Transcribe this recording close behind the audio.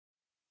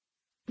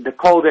The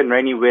cold and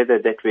rainy weather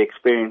that we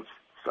experienced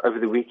over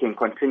the weekend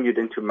continued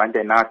into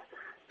Monday night.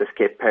 This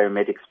kept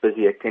paramedics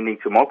busy attending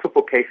to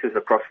multiple cases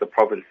across the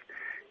province.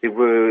 There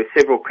were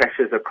several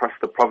crashes across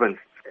the province.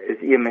 As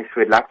EMS,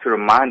 we'd like to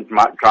remind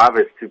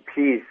drivers to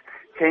please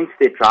change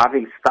their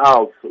driving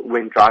styles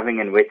when driving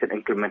in wet and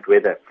inclement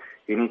weather.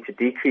 You need to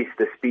decrease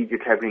the speed you're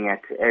traveling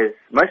at, as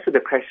most of the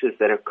crashes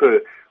that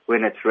occur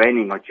when it's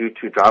raining are due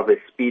to drivers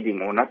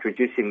speeding or not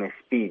reducing their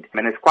speed.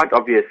 And it's quite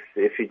obvious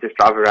if you just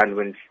drive around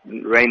when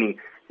it's raining,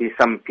 there's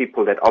some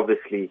people that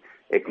obviously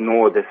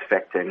ignore this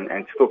fact and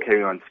still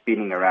carry on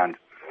speeding around.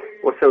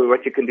 Also,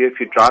 what you can do if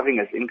you're driving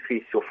is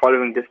increase your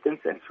following distance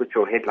and switch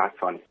your headlights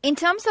on. In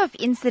terms of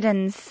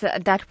incidents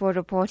that were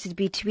reported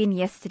between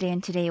yesterday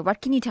and today, what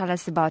can you tell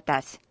us about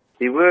that?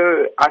 There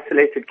were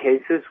isolated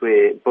cases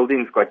where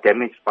buildings got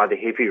damaged by the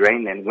heavy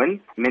rain and wind.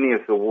 Many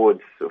of the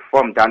wards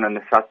from down on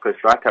the south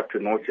coast right up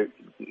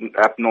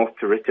north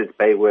to Richards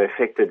Bay were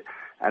affected,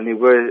 and there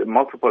were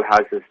multiple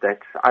houses that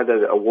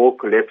either a wall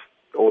collapsed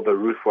or the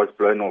roof was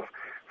blown off.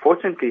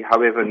 Fortunately,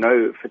 however,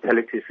 no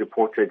fatalities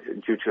reported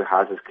due to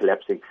houses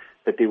collapsing,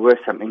 but there were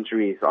some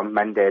injuries on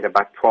Monday at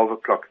about 12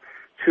 o'clock.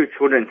 2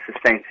 children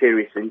sustained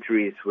serious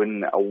injuries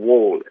when a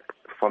wall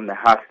from the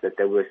house that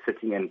they were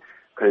sitting in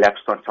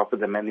collapsed on top of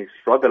them, and these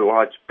rather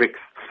large bricks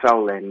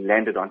fell and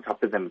landed on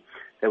top of them.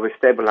 They were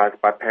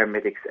stabilized by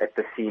paramedics at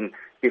the scene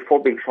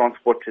before being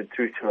transported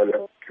through to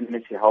a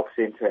community health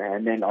center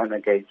and then on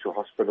again to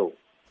hospital.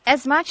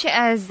 As much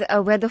as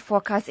weather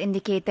forecasts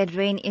indicate that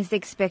rain is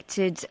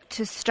expected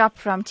to stop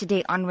from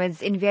today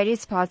onwards in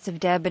various parts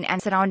of Durban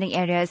and surrounding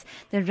areas,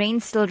 the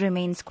rain still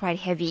remains quite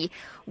heavy.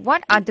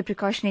 What are the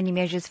precautionary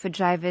measures for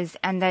drivers,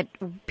 and that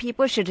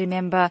people should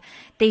remember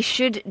they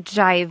should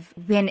drive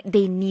when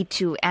they need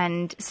to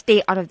and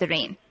stay out of the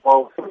rain?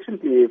 Well,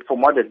 fortunately,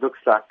 from what it looks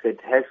like, it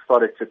has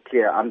started to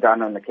clear. I'm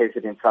down on the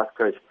KZN South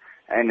Coast,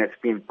 and it's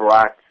been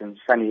bright and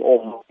sunny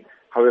all morning.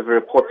 However,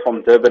 reports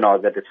from Durban are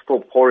that it's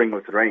still pouring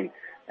with rain.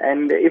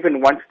 And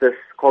even once this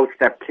cold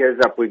snap clears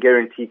up, we're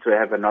guaranteed to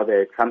have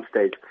another at some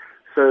stage.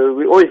 So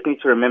we always need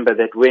to remember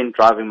that when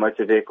driving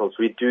motor vehicles,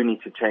 we do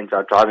need to change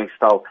our driving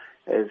style.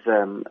 As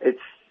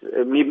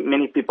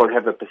many people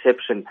have a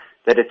perception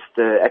that it's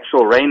the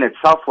actual rain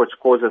itself which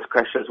causes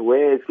crashes,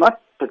 where it's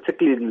not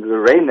particularly the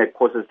rain that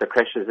causes the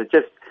crashes. It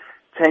just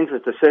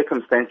changes the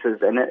circumstances.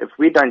 And if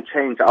we don't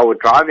change our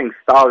driving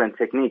style and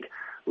technique,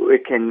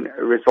 it can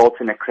result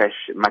in a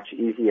crash much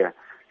easier.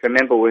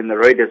 Remember, when the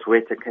road is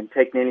wet, it can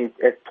take nearly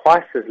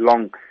twice as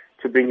long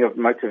to bring your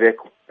motor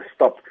vehicle to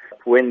stop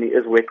when there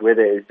is wet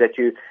weather. Is that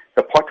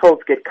the potholes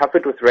get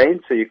covered with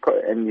rain,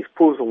 and these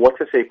pools of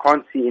water, so you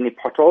can't see any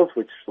potholes,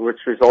 which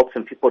results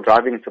in people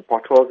driving into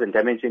potholes and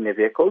damaging their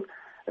vehicles.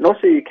 And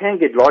also, you can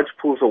get large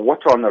pools of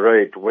water on the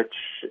road, which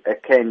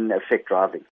can affect driving.